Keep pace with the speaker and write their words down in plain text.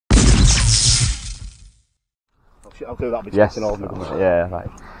I'll do that. Yes. Yeah, right.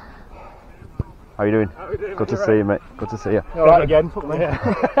 How are you doing? Good to see you, mate. Good to see you. All right again. Fuck me.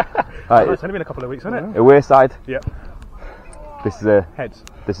 Right. It's only been a couple of weeks, hasn't it? Away side. Yep. This is a Heads.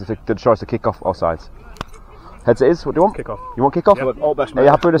 This is the choice to kick off or sides. Heads it is. What do you want? Kick off. You want kick off? Yep. All best, mate. Are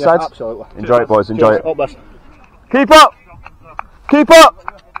you happy with the sides? Absolutely. Enjoy it, boys. Enjoy it. All best. Keep up. Keep up.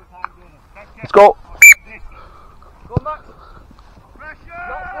 Let's go. Go, Max.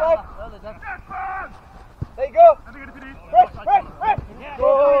 There you go. Press.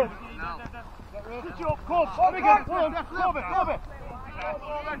 Good.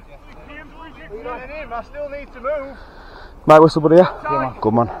 I still need to move. My whistle, buddy. Yeah.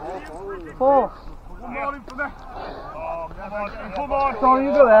 Good man. 4. One more in for me. Come on. Sorry,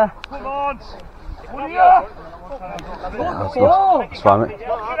 you go there. Come on. Yeah, that's good. That's fine, mate.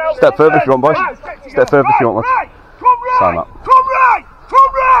 Step further if you want, boys. Step further if you want, lads. Sign up. Come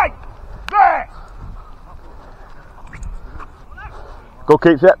right. There. Go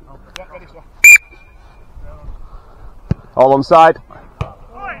keeps it. All on side.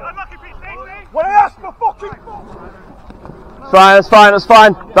 When I ask for fucking Fine, that's fine, that's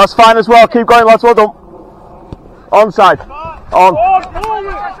fine. That's fine as well. Keep going, lads. Well done. On side. On. Why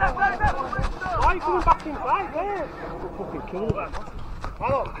are you coming back inside there? Fucking kill that.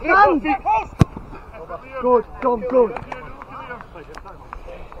 Good, good.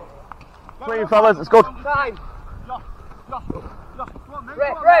 Clean, fellas. It's good. Time.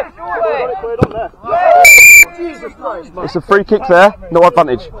 Ref, Jesus Christ, man. It's a free kick there. No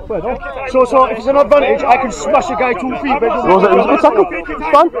advantage. So if it's an advantage, I can smash a guy 2 feet. It was a good tackle.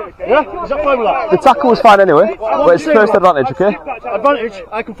 It's fine. Yeah? Is that fine with that? The tackle was fine anyway. But it's first advantage, okay? Advantage,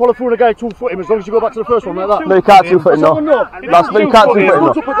 I can follow through on a guy 2 foot him as long as you go back to the first one like that. No, you can't 2 foot him, no. That's no, you can't 2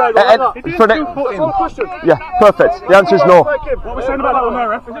 foot him, no. Yeah, perfect. The answer is no. What are we saying about that one there,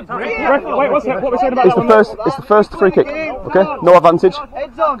 ref? Wait, what's that? What are we saying about that one there? It's the first free kick, okay? No advantage.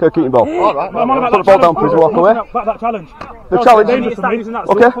 Okay, keep your ball. Alright. Put the ball down, please, walk away. That challenge. The challenge. Dangerous for me, isn't that?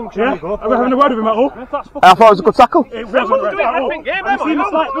 Okay. Yeah? Are we having a word with him at all? I thought it was a good tackle. It wasn't ref at all. Look.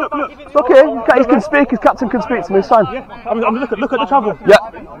 It's okay, he can speak, his captain can speak to me, it's fine. Look at the travel. Yeah.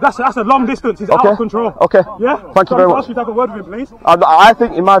 That's a long distance, he's out of control. Okay. Yeah? Thank you very much. Ask you to have a word with him, please. I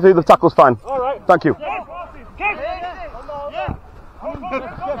think, in my view, the tackle's fine. Alright. Thank you.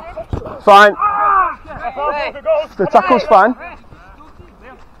 Fine. The tackle's fine.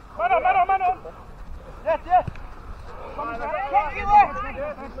 Man on. Yes.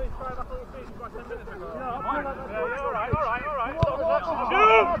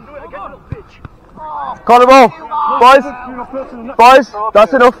 Corner ball. Boys,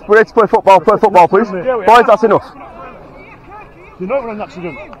 that's enough. We're ready to play football. Play football, please. Boys, that's enough. You know it was an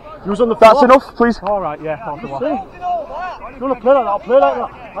accident. You was on the floor. That's enough, please. Alright, yeah. You want to play like that? I'll play like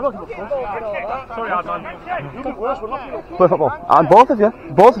that. I don't give a fuck. Sorry, hard man. You did worse, we're not. Play football. And both of you.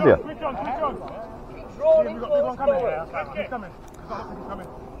 Both of you. He's coming.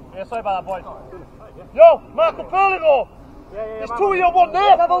 Yeah, sorry about that, boys. Yo, Michael Perlino! There's 2 of you on one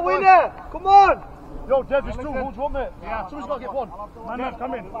there! Have a winner! Come on! Yo, Dev, there's 2. Who's one, mate? Yeah. Someone's got to get one. Man,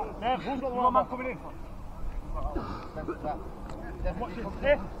 come in. Dev, who's got the one man coming in?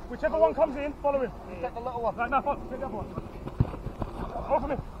 Yeah, whichever one comes in, follow him. Take the little one. Right, now, take the other one. Over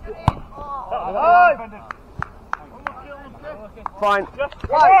me. Fine.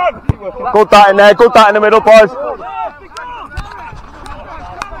 Come on! Good that in there. Good that in the middle, boys.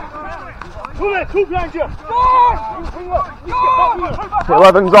 2 behind you!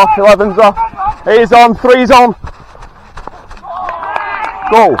 11's off. 11's off. He's on. 3's on.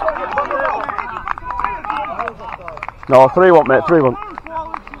 Go. No, 3 won't, mate. 3 won't.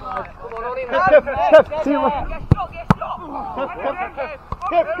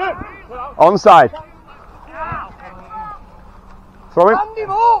 Onside. Throw him. Stand him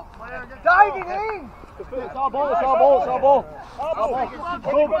up! Diving in! It's our ball.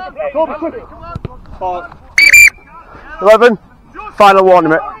 Go, quick. 11. Final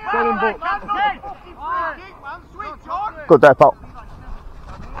warning, mate. Good there, pal.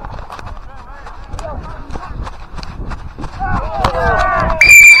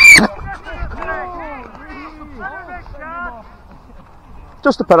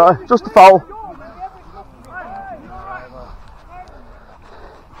 Just a penalty, just a foul.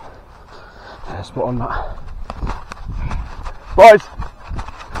 Let's put on that. Boys!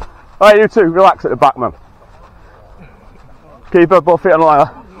 Alright, you two, relax at the back, man. Keeper, both feet on the line.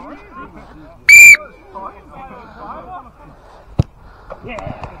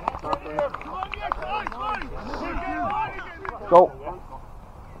 Go.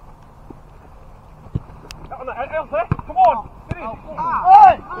 Come on!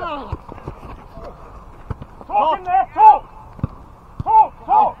 Hey! Talk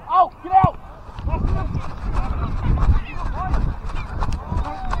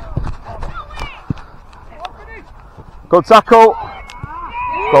Good tackle.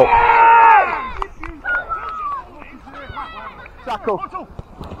 Go. Tackle.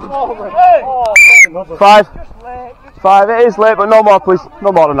 5. 5. It is late, but no more, please.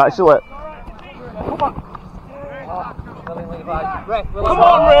 No more than that. It's too late. Come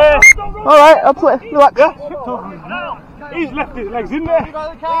on, Ray! Alright, I'll play. Relax. He's left his legs in there.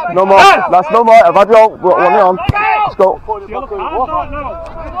 No more. That's no more. I've had you all. One on. Let's go.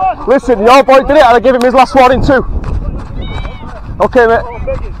 Listen, your boy did it and I gave him his last warning too. Okay, mate.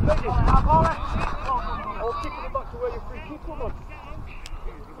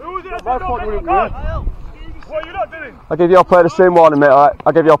 What are you not doing? I gave your player the same warning, mate. Alright,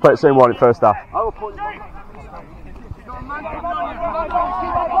 I gave your player the same warning first half.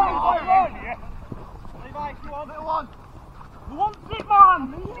 One big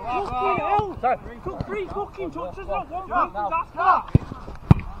man! Took 3 fucking touches, not one fucking task.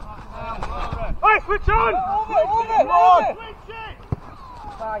 Hey, switch on! Switch it!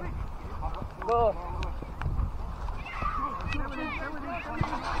 Go.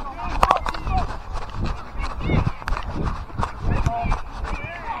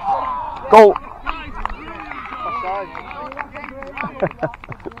 Go!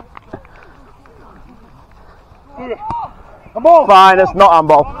 Come on! Fine, it's not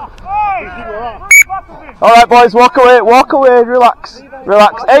handball. Alright boys, walk away, relax.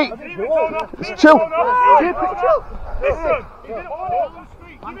 Relax. 8! It's chill. Listen!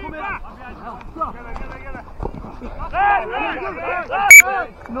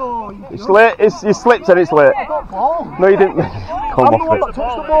 It's late, you slipped and it's late. No you didn't. Come off it.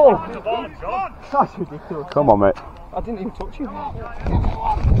 That's ridiculous. Come on mate. I didn't even touch you.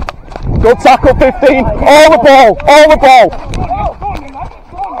 Good tackle 15. All the ball. All the ball.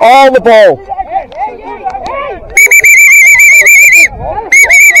 All the ball.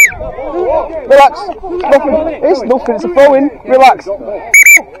 Relax. Nothing. It's nothing. It's a throw in. Relax.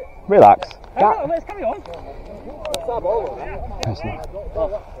 Relax. Let's carry on.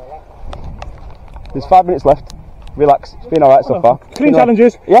 There's 5 minutes left. Relax. It's been alright so far. Clean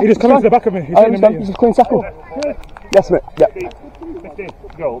challenges. Yeah, He just come into the back of me. He's I hitting understand. me. It's a clean tackle. Yes, mate. Yeah. 15.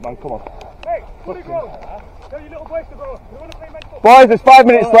 Go, man. Come on. Hey, let it go. Tell your little boys to go. You want to play mental? Boys, there's 5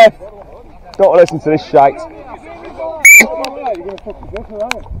 minutes left. Don't listen to this shite.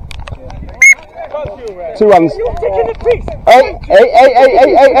 2 hands. Hey.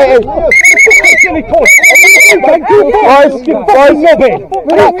 Boys,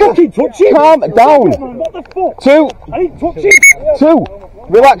 calm down. 2. 2.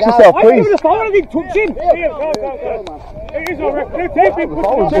 Relax yourself, please. It is alright.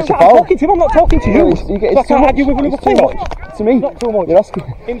 Just a I'm foul. talking to him, I'm not talking to you. It's So I too can't much. argue with another It's too player. much. To me. Not too much. You're asking.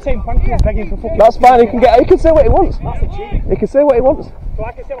 Him saying thank you and begging for fucking. That's fine. He can say what he wants. He can say what he wants. So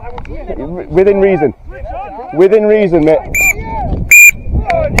I can say what I want to hear. Within reason. Within reason, mate.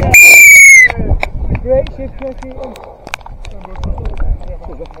 Great shift, great shift.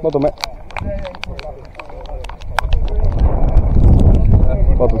 Well done, mate.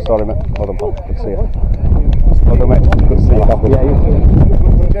 Well done, sorry, mate. Well done, Paul. Good to see you. Well done, mate. Good to see you, Paul.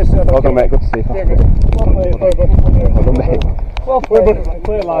 Well done, mate. Good to see you, Paul. Well done, mate. Well played,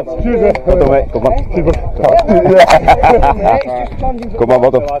 lads. Well done, mate. Good man. Good man,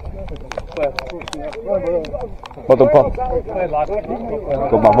 well done. Well done, Paul.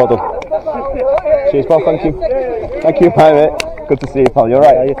 Good man, well done. Cheers, Paul. Thank you. Thank you, mate. Good to see you, pal. You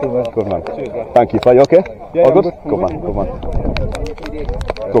alright? Yeah, you too, mate. Good man. Thank you, pal. You okay? Yeah, all good? Good man, good man.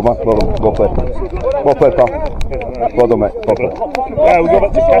 Good man, well done. Well played. Well played, pal. Well done, mate. Well played. Yeah, we'll go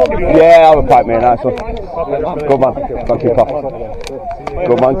back to Cassidy. Yeah, I'll have a pipe, mate. Nice one. Good man. Thank you, pal.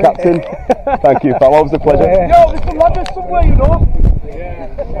 Good man, captain. Thank you, pal. Always a pleasure. Yo, there's some ladders somewhere, you know.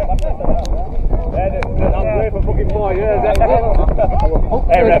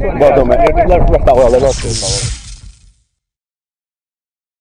 Well done, mate. Left that well.